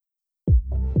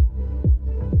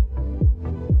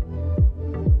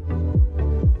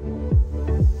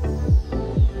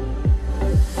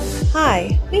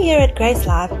Hi, we here at Grace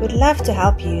Life would love to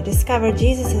help you discover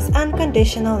Jesus'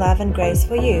 unconditional love and grace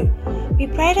for you. We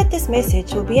pray that this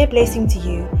message will be a blessing to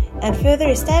you and further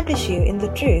establish you in the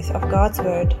truth of God's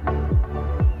Word.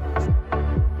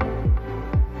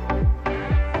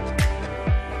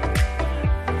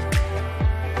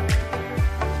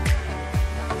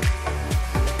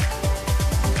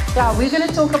 Yeah, we're going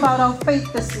to talk about our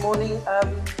faith this morning.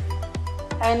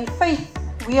 And faith,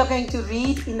 we are going to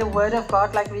read in the Word of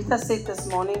God, like Rita said this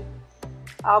morning.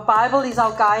 Our Bible is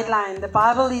our guideline. The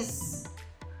Bible is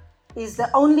the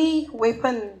only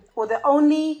weapon or the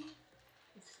only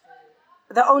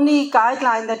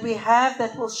guideline that we have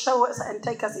that will show us and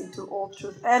take us into all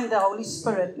truth. And the Holy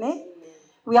Spirit. Ne?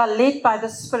 We are led by the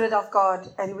Spirit of God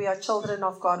and we are children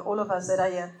of God, all of us that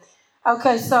are here.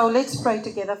 Okay, so let's pray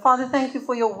together. Father, thank you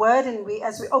for your word, and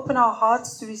as we open our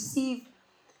hearts to receive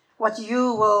what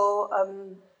you will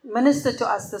minister to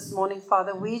us this morning,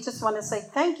 Father, we just want to say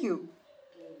thank you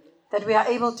that we are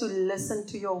able to listen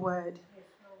to your word.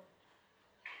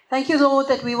 Thank you, Lord,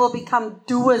 that we will become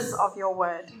doers of your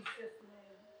word.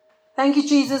 Thank you,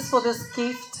 Jesus, for this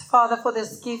gift, Father, for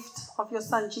this gift of your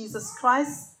Son, Jesus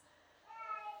Christ,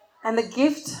 and the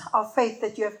gift of faith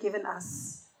that you have given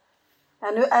us.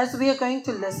 And as we are going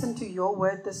to listen to your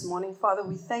word this morning, Father,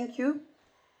 we thank you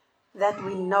that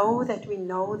we know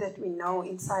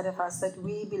inside of us that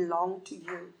we belong to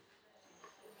you.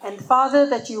 And Father,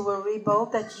 that you will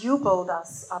rebuild, that you build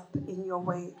us up in your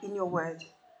way, in your word.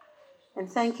 And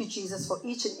thank you, Jesus, for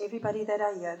each and everybody that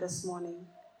are here this morning.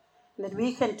 And that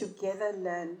we can together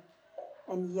learn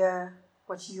and hear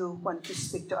what you want to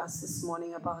speak to us this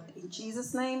morning about. In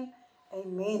Jesus' name,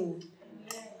 amen.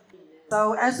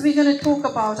 So as we're going to talk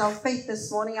about our faith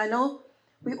this morning, I know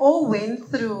we all went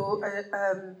through,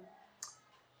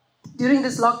 during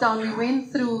this lockdown, we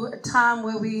went through a time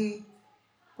where we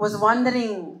was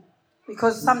wondering,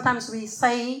 because sometimes we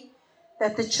say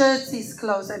that the church is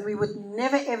closed, and we would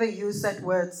never ever use that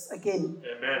words again.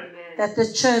 Amen. That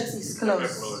the church is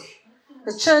closed.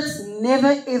 The church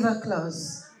never ever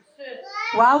closed.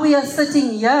 While we are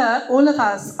sitting here, all of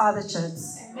us are the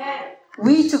church. Amen.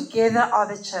 We together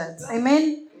are the church.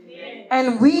 Amen? Amen.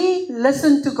 And we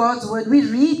listen to God's word. We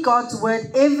read God's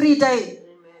word every day. Amen.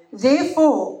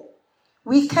 Therefore,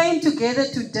 we came together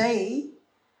today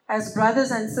as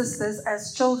brothers and sisters,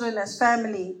 as children, as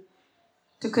family,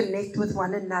 to connect with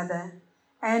one another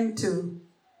and to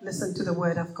listen to the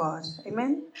word of God.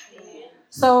 Amen? Amen.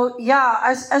 So, yeah,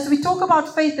 as we talk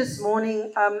about faith this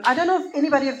morning, I don't know if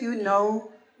anybody of you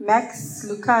know Max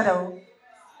Lucado.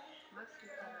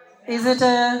 Is it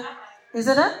a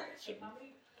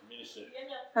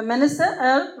minister,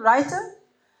 a writer?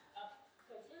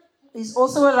 He's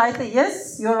also a writer.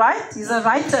 Yes, you're right. He's a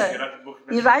writer.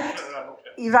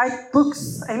 He writes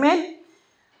books. Amen.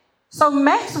 So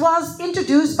Max was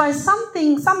introduced by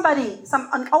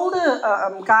an older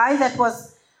guy that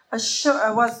was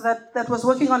that was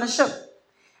working on a ship,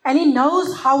 and he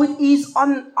knows how it is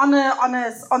on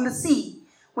the sea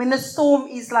when the storm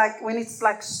is when it's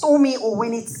stormy or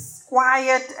when it's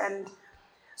quiet. And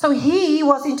so he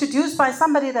was introduced by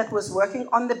somebody that was working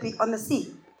on the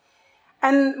sea.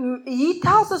 And he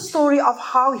tells a story of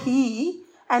how he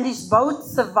and his boat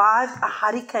survived a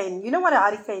hurricane. You know what a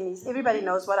hurricane is? Everybody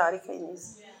knows what a hurricane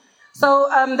is. Yeah. So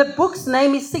the book's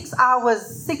name is 6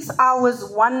 Hours,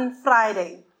 One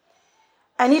Friday.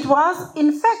 And it was,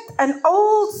 in fact, an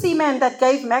old seaman that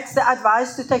gave Max the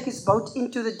advice to take his boat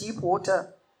into the deep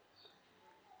water.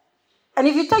 And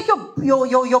if you take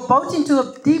your boat into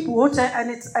a deep water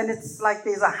and it's like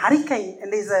there's a hurricane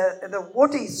and the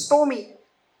water is stormy,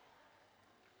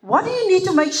 what do you need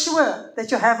to make sure that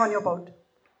you have on your boat?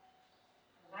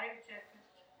 Life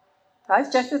jacket.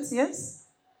 Life jackets, yes.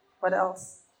 What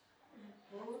else?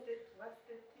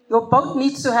 Your boat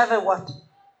needs to have a what?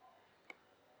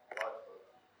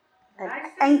 An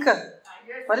anchor.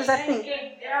 What is that thing?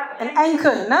 An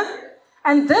anchor, no?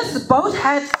 And this boat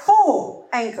had 4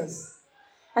 anchors.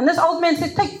 And this old man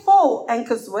said, take 4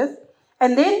 anchors with.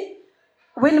 And then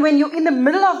when you're in the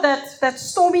middle of that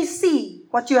stormy sea,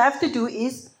 what you have to do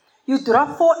is you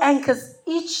drop 4 anchors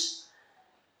each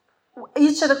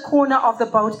at the corner of the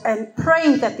boat and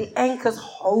pray that the anchors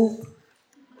hold.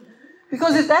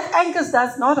 Because if that anchors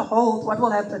does not hold, what will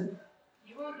happen?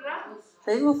 You will drown.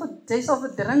 They will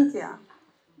drink, yeah.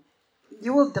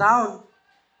 You will drown.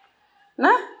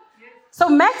 No? So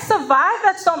Max survived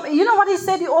that storm. You know what he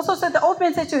said? He also said, the old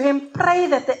man said to him, pray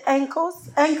that the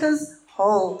anchors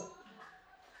hold.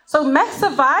 So Max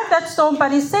survived that storm,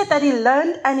 but he said that he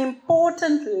learned an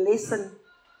important lesson.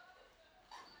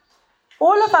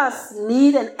 All of us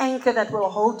need an anchor that will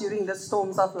hold during the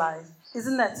storms of life.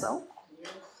 Isn't that so?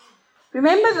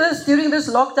 Remember this, during this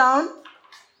lockdown,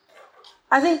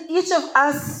 I think each of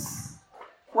us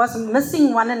was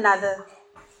missing one another.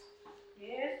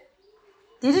 Yes.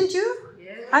 Didn't you?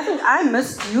 Yes. I think I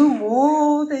missed you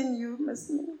more than you missed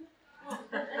me.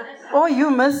 Or you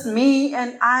missed me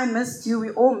and I missed you. We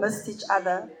all missed each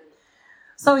other.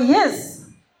 So yes,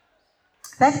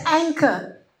 that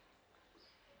anchor.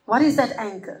 What is that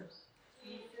anchor?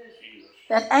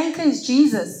 That anchor is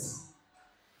Jesus.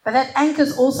 But that anchor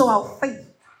is also our faith.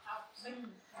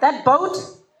 That boat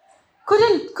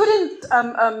couldn't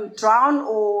drown,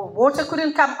 or water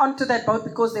couldn't come onto that boat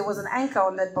because there was an anchor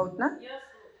on that boat, no?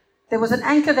 There was an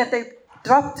anchor that they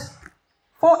dropped.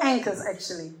 4 anchors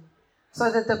actually, so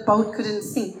that the boat couldn't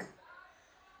sink.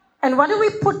 And what do we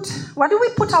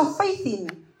put our faith in?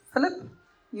 Philip,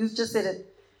 you just said it.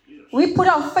 We put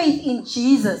our faith in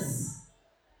Jesus.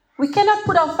 We cannot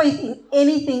put our faith in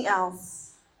anything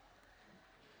else.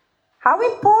 How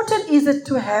important is it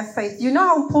to have faith? You know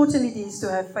how important it is to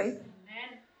have faith?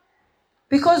 Amen.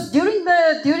 Because during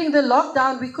the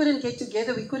lockdown, we couldn't get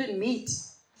together, we couldn't meet.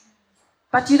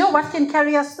 But you know what can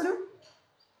carry us through?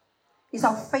 Is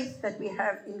our faith that we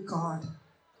have in God.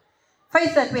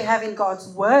 Faith that we have in God's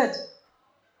Word.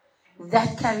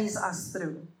 That carries us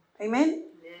through. Amen?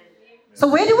 So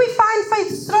where do we find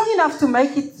faith strong enough to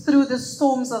make it through the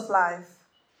storms of life?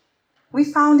 We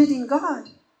found it in God.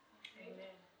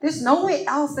 There's nowhere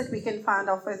else that we can find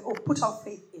our faith or put our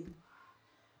faith in.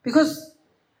 Because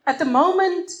at the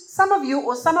moment, some of you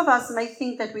or some of us may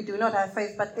think that we do not have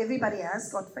faith, but everybody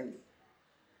has got faith.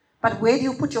 But where do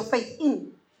you put your faith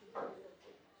in?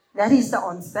 That is the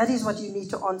answer. That is what you need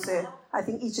to answer. I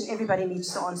think each and everybody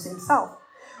needs to answer himself.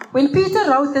 When Peter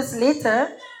wrote this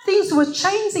letter, things were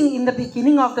changing in the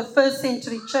beginning of the first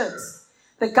century church.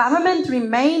 The government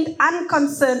remained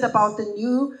unconcerned about the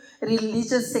new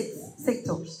religious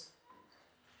sectors.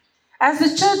 As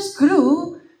the church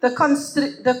grew, the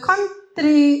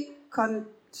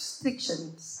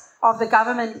constrictions of the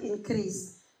government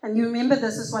increased. And you remember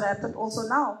this is what happened also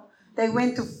now. They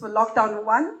went to lockdown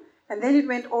 1, and then it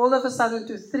went all of a sudden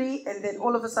to 3, and then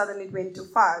all of a sudden it went to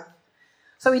 5.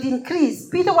 So it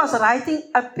increased. Peter was writing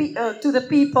to the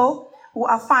people who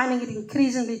are finding it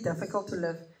increasingly difficult to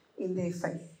live in their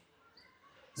faith.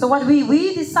 So what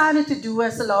we decided to do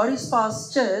as the Laurie's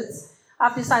Fast Church,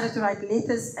 I've decided to write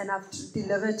letters, and I've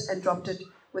delivered and dropped it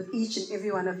with each and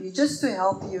every one of you, just to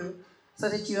help you so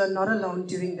that you are not alone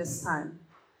during this time.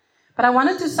 But I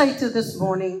wanted to say to this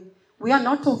morning, we are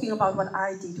not talking about what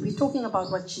I did. We're talking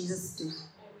about what Jesus did.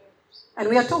 And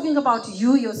we are talking about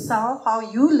you yourself, how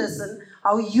you listen,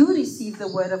 how you receive the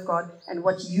Word of God, and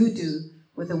what you do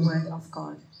with the Word of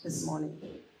God this morning.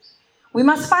 We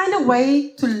must find a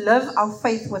way to live our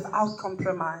faith without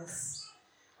compromise.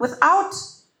 Without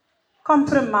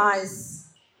compromise.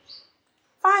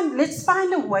 Let's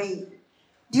find a way.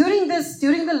 During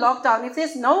the lockdown, if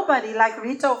there's nobody like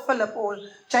Rita or Philip or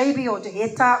JB or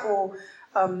Jeheta or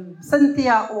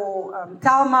Cynthia or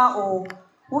Talma or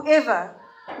whoever,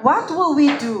 what will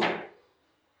we do?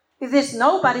 If there's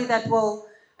nobody that will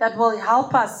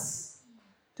help us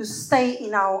to stay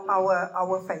in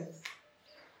our faith,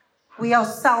 we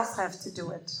ourselves have to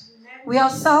do it. We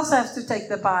ourselves have to take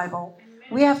the Bible.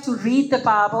 We have to read the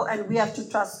Bible, and we have to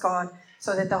trust God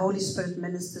so that the Holy Spirit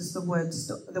ministers the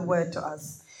word to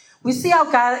us. We see our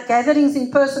gatherings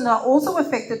in person are also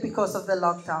affected because of the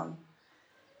lockdown.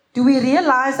 Do we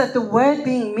realize that the word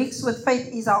being mixed with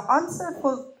faith is our answer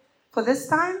for this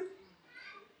time?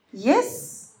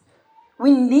 Yes.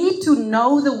 We need to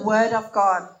know the Word of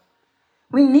God.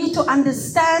 We need to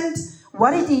understand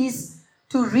what it is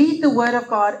to read the Word of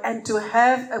God and to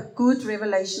have a good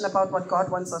revelation about what God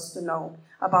wants us to know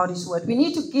about His Word. We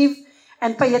need to give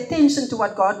and pay attention to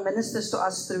what God ministers to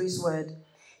us through His Word.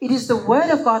 It is the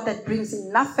Word of God that brings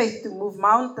enough faith to move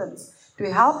mountains,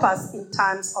 to help us in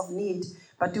times of need.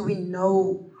 But do we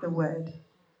know the Word?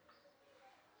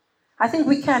 I think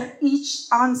we can each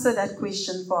answer that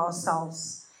question for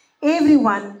ourselves.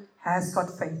 Everyone has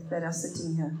got faith that are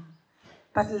sitting here.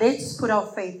 But let's put our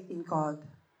faith in God.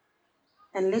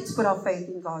 And let's put our faith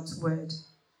in God's Word.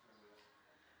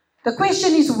 The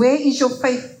question is, where is your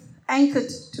faith anchored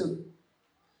to?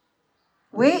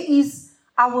 Where is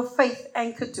our faith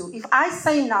anchored to? If I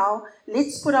say now,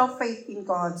 let's put our faith in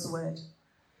God's Word,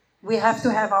 we have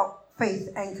to have our faith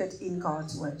anchored in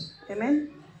God's Word.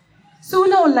 Amen?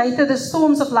 Sooner or later, the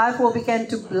storms of life will begin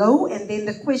to blow, and then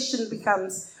the question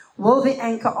becomes, will the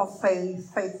anchor of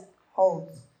faith hold?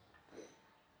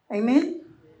 Amen?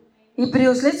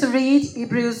 Let's read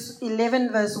Hebrews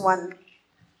 11 verse 1.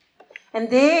 And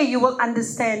there you will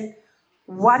understand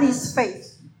what is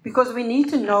faith, because we need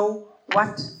to know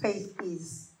what faith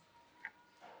is.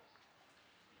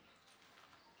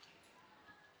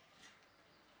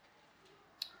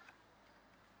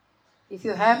 If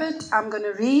you have it, I'm going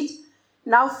to read.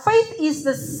 Now, faith is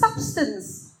the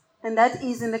substance, and that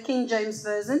is in the King James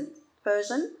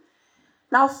Version.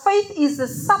 Now, faith is the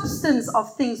substance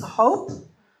of things hoped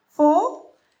for,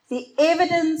 the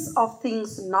evidence of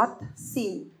things not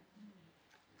seen.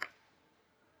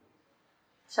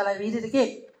 Shall I read it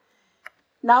again?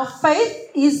 Now,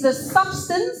 faith is the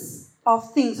substance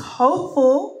of things hoped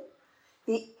for,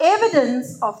 the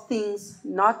evidence of things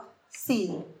not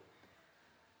seen.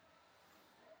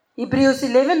 Hebrews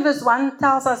 11 verse 1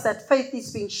 tells us that faith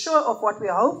is being sure of what we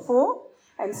hope for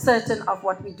and certain of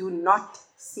what we do not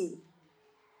see.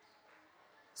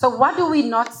 So what do we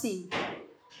not see?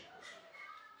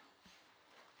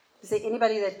 Is there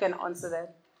anybody that can answer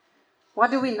that?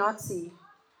 What do we not see?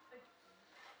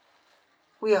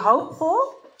 We hope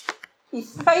for. If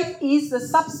faith is the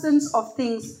substance of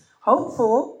things hoped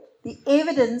for, the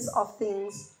evidence of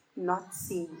things not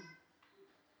seen.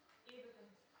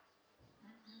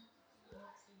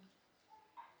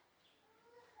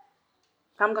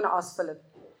 I'm going to ask Philip.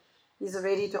 He's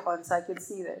ready to answer. I can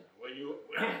see that.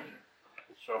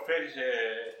 So faith is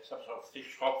some sort of things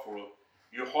hopeful.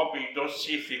 You hope, you don't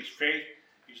see things. Faith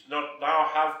is not now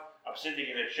I'm sitting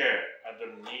in a chair. I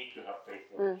don't need to have faith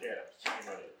for a chair. I'm sitting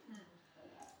on it.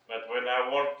 But when I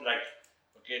want,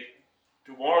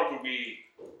 tomorrow to be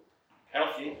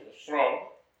healthy, strong,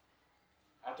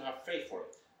 I have to have faith for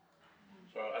it.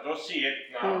 So I don't see it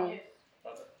now,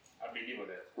 but I believe in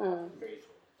it. I'm faithful.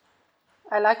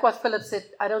 I like what Philip said.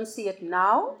 I don't see it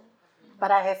now,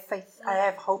 but I have faith. I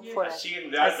have hope for it. I see it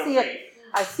with the eyes of faith.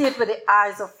 I see it with the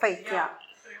eyes of faith, yeah.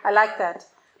 I like that.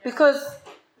 Because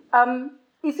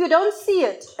if you don't see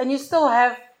it and you still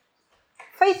have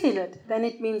faith in it, then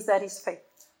it means that is faith.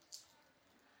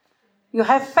 You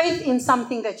have faith in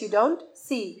something that you don't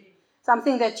see,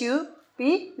 something that you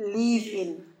believe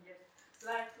in.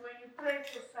 Like when you pray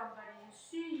for somebody, you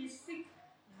see he's sick,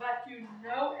 but you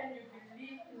know and you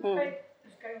believe in faith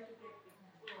is going to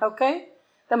get him. Okay?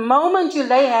 The moment you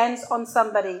lay hands on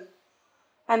somebody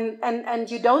and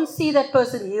you don't see that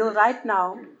person healed right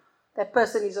now, that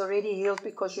person is already healed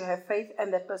because you have faith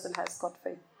and that person has got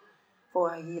faith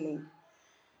for a healing.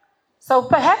 So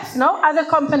perhaps no other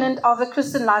component of the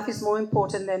Christian life is more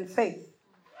important than faith.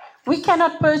 We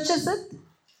cannot purchase it.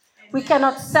 We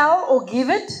cannot sell or give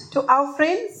it to our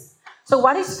friends. So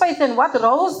what is faith and what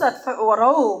role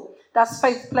does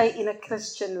faith play in a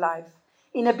Christian life,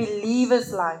 in a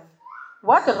believer's life?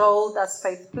 What role does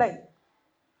faith play?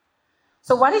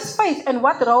 So what is faith and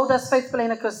what role does faith play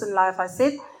in a Christian life? I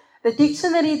said the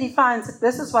dictionary defines it.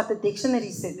 This is what the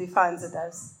dictionary defines it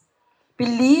as.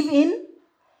 Believe in,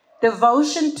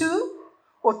 devotion to,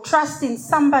 or trust in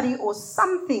somebody or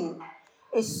something,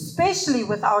 especially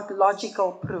without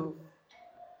logical proof.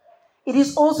 It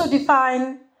is also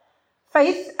defined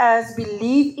faith as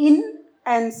believe in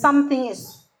and something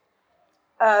is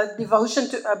devotion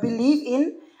to, believe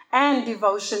in and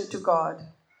devotion to God.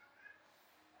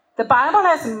 The Bible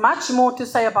has much more to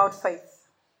say about faith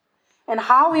and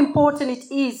how important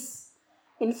it is.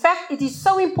 In fact, it is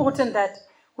so important that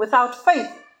without faith,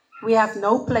 we have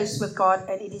no place with God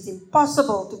and it is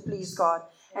impossible to please God.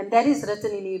 And that is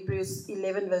written in Hebrews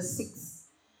 11 verse 6.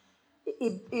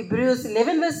 Hebrews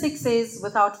 11 verse 6 says,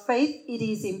 without faith, it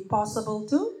is impossible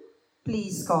to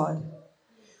please God.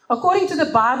 According to the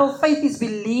Bible, faith is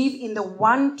believe in the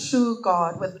one true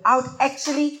God without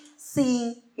actually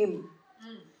seeing Him.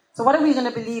 So what are we going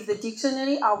to believe? The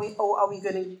dictionary? Or are we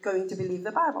going to believe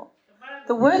the Bible?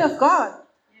 The Word of God.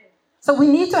 So we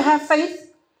need to have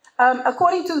faith.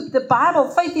 According to the Bible,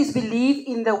 faith is believe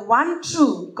in the one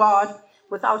true God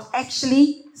without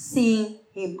actually seeing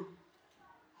Him.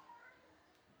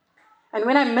 And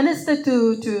when I ministered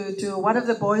to one of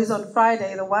the boys on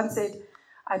Friday, the one said,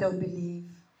 I don't believe.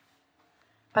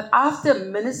 But after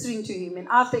ministering to him and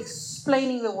after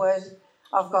explaining the word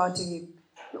of God to him,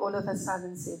 he all of a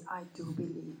sudden said, I do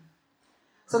believe.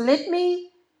 So let me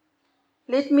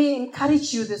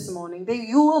encourage you this morning that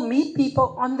you will meet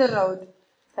people on the road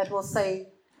that will say,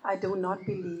 I do not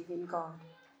believe in God.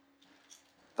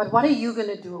 But what are you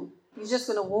going to do? You're just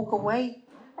going to walk away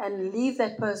and leave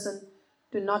that person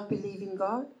to not believe in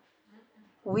God?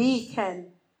 We can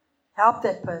help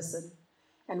that person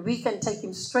and we can take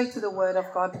him straight to the Word of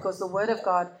God because the Word of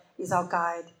God is our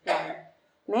guideline.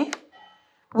 Ne?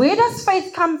 Where does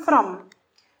faith come from?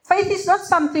 Faith is not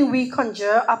something we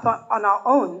conjure up on our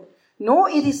own, nor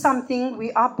it is something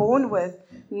we are born with,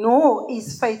 nor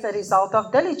is faith a result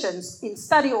of diligence in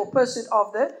study or pursuit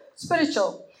of the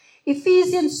spiritual.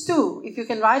 Ephesians 2, if you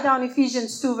can write down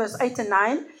Ephesians 2 verse 8 and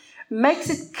 9, makes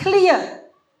it clear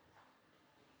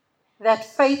that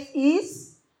faith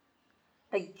is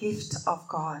a gift of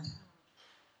God.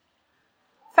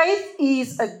 Faith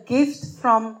is a gift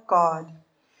from God.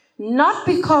 Not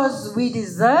because we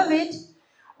deserve it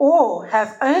or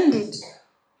have earned it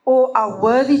or are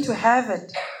worthy to have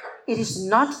it. It is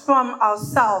not from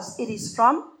ourselves. It is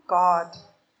from God.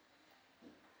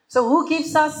 So who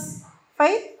gives us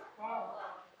faith?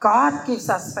 God gives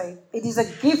us faith. It is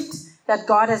a gift that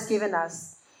God has given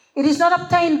us. It is not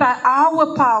obtained by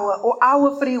our power or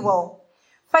our free will.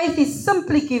 Faith is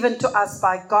simply given to us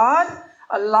by God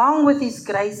along with His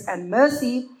grace and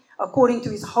mercy according to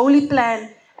His holy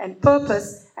plan and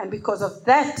purpose, and because of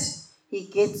that, He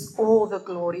gets all the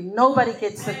glory. Nobody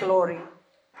gets the glory.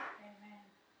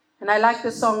 And I like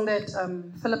the song that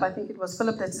Philip, I think it was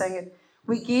Philip that sang it.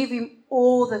 We give Him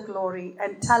all the glory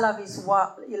and tell of His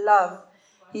love,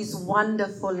 His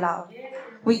wonderful love.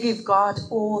 We give God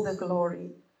all the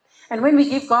glory. And when we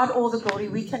give God all the glory,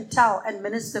 we can tell and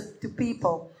minister to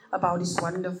people about His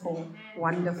wonderful,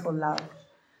 wonderful love.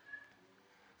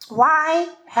 Why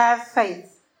have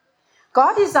faith?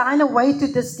 God designed a way to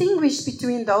distinguish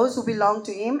between those who belong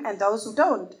to Him and those who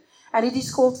don't. And it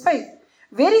is called faith.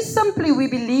 Very simply, we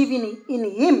believe in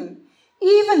Him,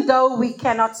 even though we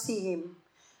cannot see Him.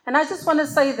 And I just want to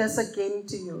say this again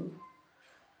to you.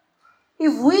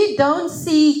 If we don't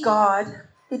see God,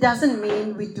 it doesn't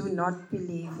mean we do not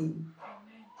believe Him.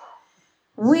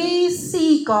 We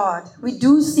see God. We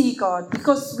do see God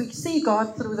because we see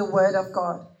God through the Word of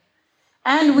God.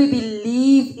 And we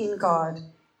believe in God.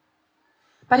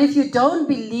 But if you don't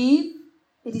believe,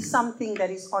 it is something that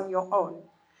is on your own.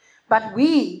 But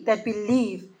we that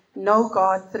believe know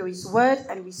God through His Word,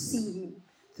 and we see Him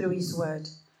through His Word.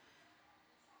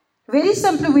 Very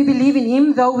simply, we believe in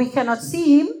Him, though we cannot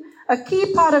see Him. A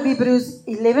key part of Hebrews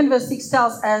 11 verse 6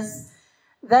 tells us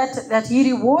that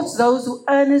He rewards those who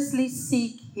earnestly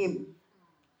seek Him.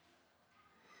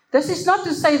 This is not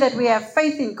to say that we have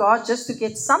faith in God just to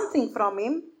get something from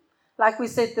Him, like we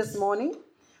said this morning.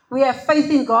 We have faith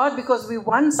in God because we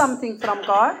want something from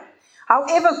God.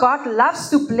 However, God loves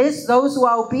to bless those who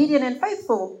are obedient and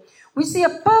faithful. We see a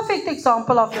perfect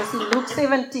example of this in Luke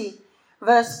 7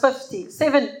 verse 50.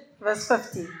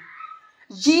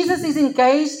 Jesus is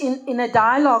engaged in a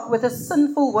dialogue with a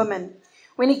sinful woman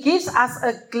when He gives us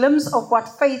a glimpse of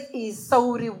what faith is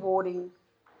so rewarding.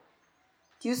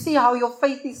 Do you see how your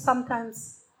faith is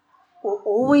sometimes or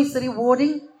always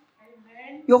rewarding?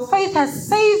 Amen. Your faith has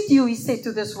saved you, He said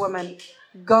to this woman.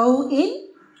 Go in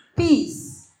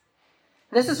peace.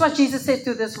 This is what Jesus said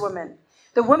to this woman.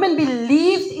 The woman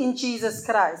believed in Jesus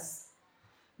Christ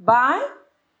by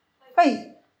faith.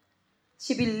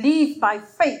 She believed by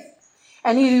faith,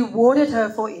 and He rewarded her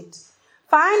for it.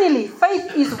 Finally,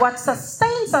 faith is what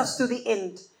sustains us to the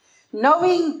end.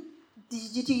 Knowing,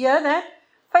 did you hear that?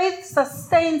 Faith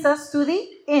sustains us to the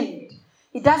end.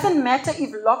 It doesn't matter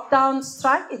if lockdowns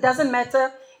strike. It doesn't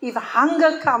matter if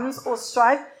hunger comes or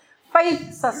strike.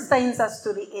 Faith sustains us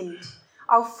to the end.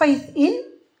 Our faith in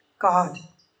God.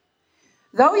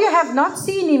 Though you have not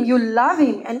seen Him, you love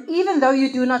Him. And even though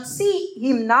you do not see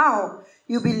Him now,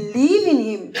 you believe in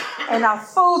Him and are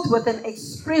filled with an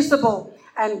inexpressible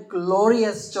and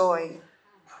glorious joy.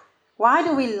 Why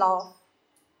do we laugh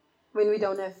when we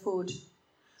don't have food?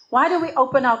 Why do we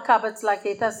open our cupboards, like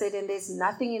Heta said, and there's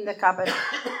nothing in the cupboard?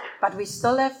 But we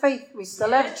still have faith. We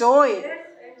still have joy.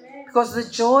 Because the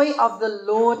joy of the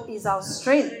Lord is our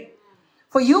strength.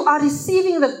 For you are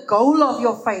receiving the goal of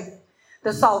your faith,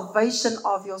 the salvation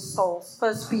of your souls.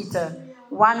 1 Peter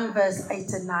 1 verse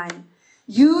 8 and 9.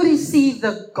 You receive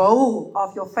the goal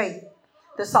of your faith,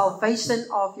 the salvation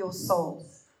of your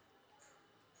souls.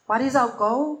 What is our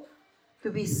goal? To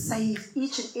be saved,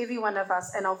 each and every one of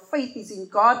us. And our faith is in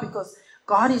God because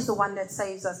God is the one that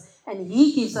saves us. And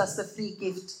He gives us the free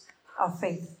gift of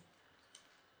faith.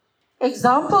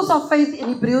 Examples of faith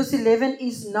in Hebrews 11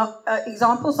 is not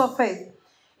examples of faith.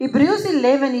 Hebrews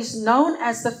 11 is known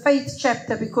as the faith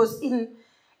chapter because in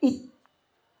it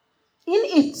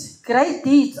great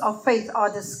deeds of faith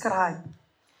are described.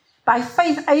 By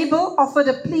faith, Abel offered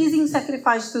a pleasing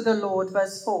sacrifice to the Lord,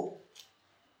 verse 4.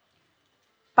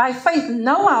 By faith,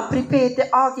 Noah prepared the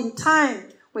ark in time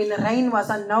when rain was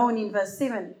unknown, in verse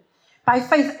 7. By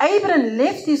faith, Abraham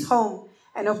left his home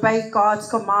and obeyed God's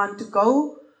command to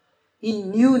go he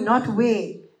knew not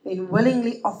where, then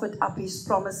willingly offered up his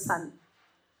promised son.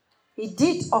 He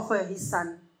did offer his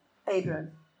son,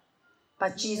 Abraham,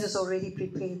 but Jesus already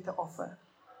prepared the offer.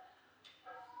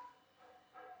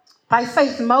 By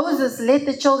faith, Moses led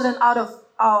the children out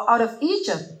of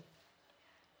Egypt.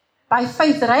 By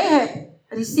faith, Rahab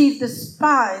received the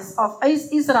spies of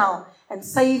Israel and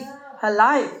saved her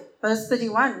life. Verse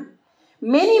 31.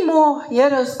 Many more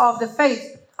heroes of the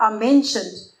faith are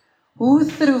mentioned, who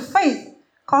through faith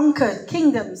conquered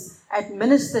kingdoms,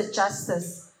 administered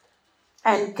justice,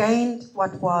 and gained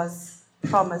what was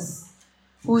promised,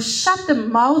 who shut the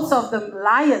mouths of the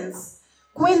lions,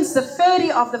 quenched the fury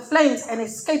of the flames, and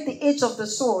escaped the edge of the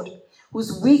sword,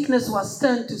 whose weakness was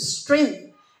turned to strength,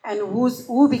 and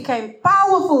who became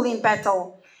powerful in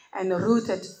battle and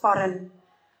routed foreign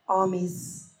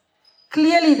armies.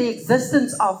 Clearly, the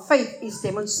existence of faith is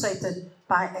demonstrated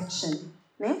by action.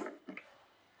 Ne?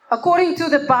 According to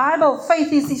the Bible,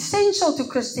 faith is essential to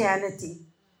Christianity.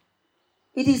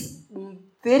 It is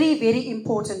very, very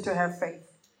important to have faith.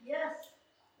 Yes.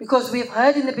 Because we've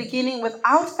heard in the beginning,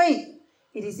 without faith,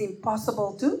 it is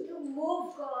impossible to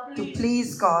Move God.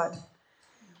 please God.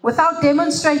 Without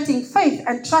demonstrating faith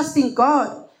and trusting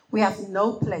God, we have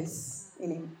no place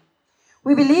in Him.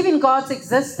 We believe in God's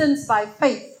existence by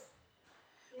faith.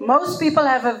 Most people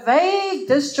have a vague,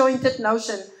 disjointed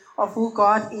notion of who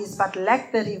God is, but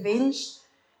lack the revenge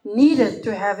needed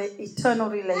to have an eternal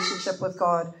relationship with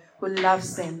God who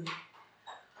loves them.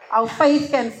 Our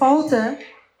faith can falter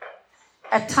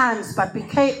at times, but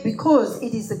because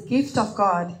it is a gift of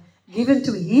God given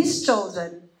to His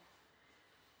children,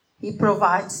 He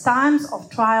provides times of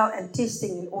trial and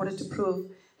testing in order to prove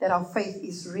that our faith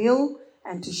is real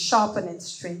and to sharpen and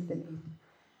strengthen it.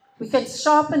 We can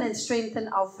sharpen and strengthen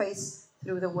our faith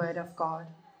through the Word of God.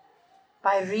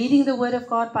 By reading the Word of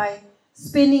God, by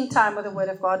spending time with the Word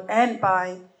of God, and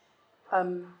by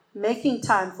making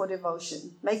time for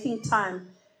devotion, making time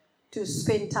to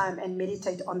spend time and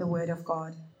meditate on the Word of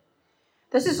God.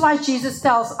 This is why Jesus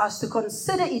tells us to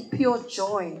consider it pure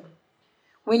joy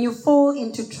when you fall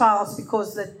into trials,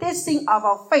 because the testing of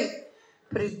our faith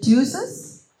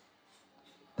produces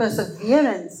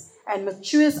perseverance and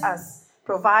matures us,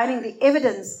 providing the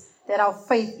evidence that our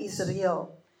faith is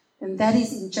real. And that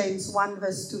is in James 1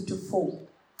 verse 2 to 4.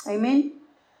 Amen?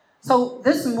 So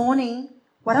this morning,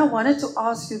 what I wanted to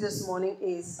ask you this morning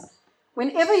is,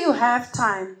 whenever you have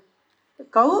time,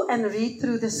 go and read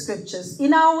through the scriptures.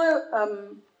 In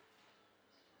our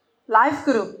life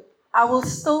group, I will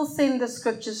still send the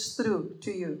scriptures through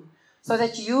to you, so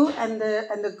that you and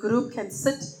the group can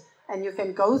sit and you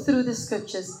can go through the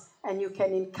scriptures and you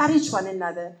can encourage one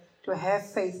another to have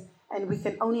faith. And we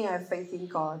can only have faith in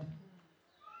God.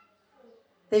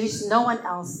 There is no one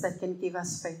else that can give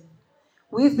us faith.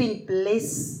 We've been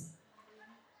blessed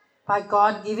by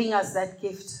God giving us that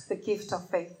gift, the gift of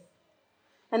faith.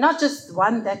 And not just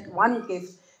one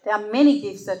gift. There are many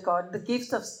gifts that God, the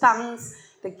gift of tongues,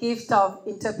 the gift of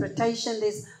interpretation.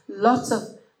 There's lots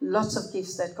of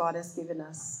gifts that God has given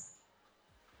us.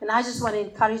 And I just want to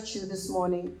encourage you this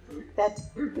morning that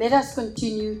let us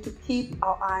continue to keep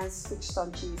our eyes fixed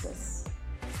on Jesus.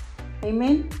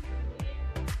 Amen.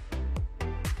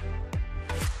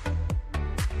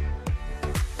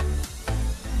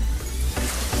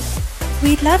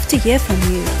 We'd love to hear from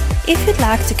you. If you'd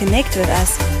like to connect with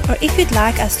us, or if you'd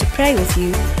like us to pray with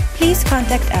you, please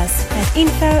contact us at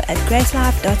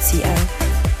info@gracelife.co.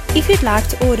 If you'd like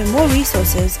to order more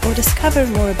resources or discover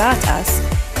more about us,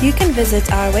 you can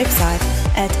visit our website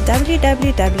at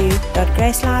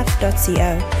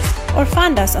www.gracelife.co or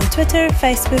find us on Twitter,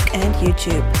 Facebook, and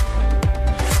YouTube.